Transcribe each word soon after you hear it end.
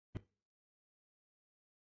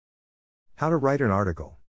How to write an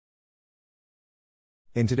article.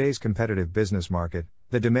 In today's competitive business market,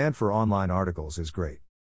 the demand for online articles is great.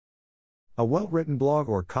 A well-written blog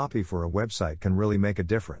or copy for a website can really make a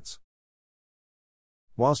difference.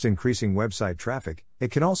 Whilst increasing website traffic, it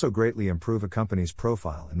can also greatly improve a company's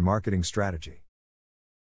profile and marketing strategy.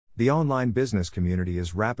 The online business community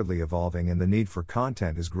is rapidly evolving and the need for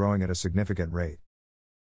content is growing at a significant rate.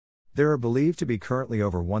 There are believed to be currently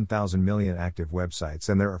over 1,000 million active websites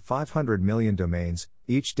and there are 500 million domains,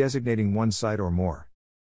 each designating one site or more.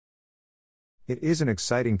 It is an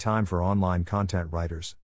exciting time for online content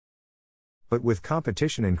writers. But with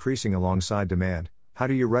competition increasing alongside demand, how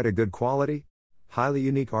do you write a good quality, highly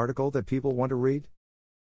unique article that people want to read?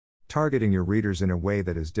 Targeting your readers in a way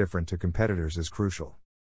that is different to competitors is crucial.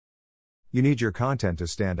 You need your content to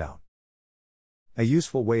stand out. A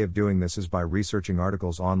useful way of doing this is by researching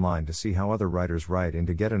articles online to see how other writers write and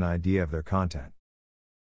to get an idea of their content.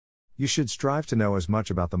 You should strive to know as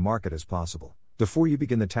much about the market as possible before you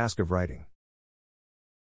begin the task of writing.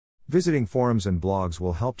 Visiting forums and blogs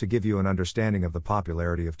will help to give you an understanding of the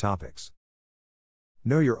popularity of topics.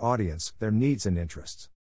 Know your audience, their needs and interests.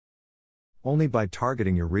 Only by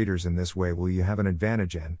targeting your readers in this way will you have an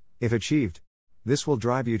advantage and, if achieved, this will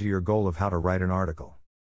drive you to your goal of how to write an article.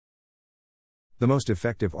 The most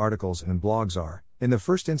effective articles and blogs are, in the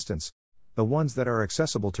first instance, the ones that are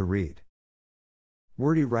accessible to read.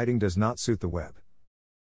 Wordy writing does not suit the web.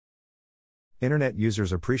 Internet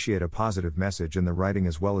users appreciate a positive message in the writing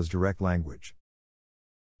as well as direct language.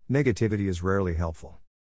 Negativity is rarely helpful.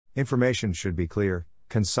 Information should be clear,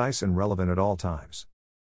 concise and relevant at all times.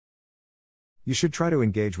 You should try to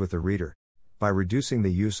engage with the reader by reducing the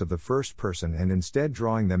use of the first person and instead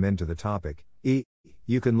drawing them into the topic.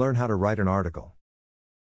 You can learn how to write an article.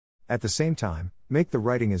 At the same time, make the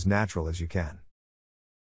writing as natural as you can.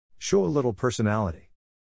 Show a little personality.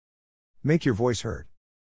 Make your voice heard.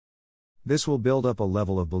 This will build up a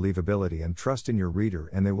level of believability and trust in your reader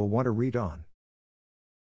and they will want to read on.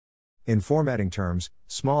 In formatting terms,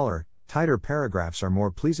 smaller, tighter paragraphs are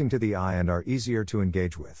more pleasing to the eye and are easier to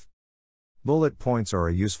engage with. Bullet points are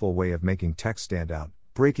a useful way of making text stand out,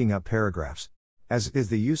 breaking up paragraphs, as is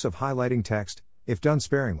the use of highlighting text, if done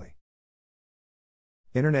sparingly.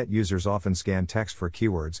 Internet users often scan text for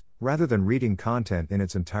keywords, rather than reading content in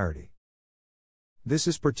its entirety. This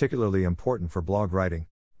is particularly important for blog writing,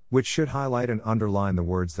 which should highlight and underline the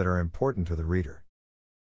words that are important to the reader.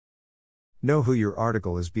 Know who your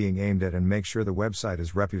article is being aimed at and make sure the website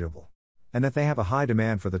is reputable, and that they have a high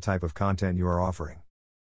demand for the type of content you are offering.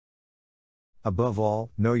 Above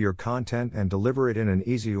all, know your content and deliver it in an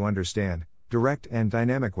easy-to-understand, direct and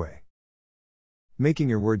dynamic way. Making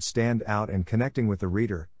your words stand out and connecting with the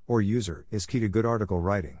reader, or user, is key to good article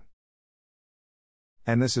writing.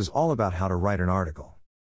 And this is all about how to write an article.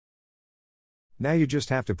 Now you just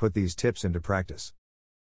have to put these tips into practice.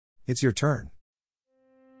 It's your turn.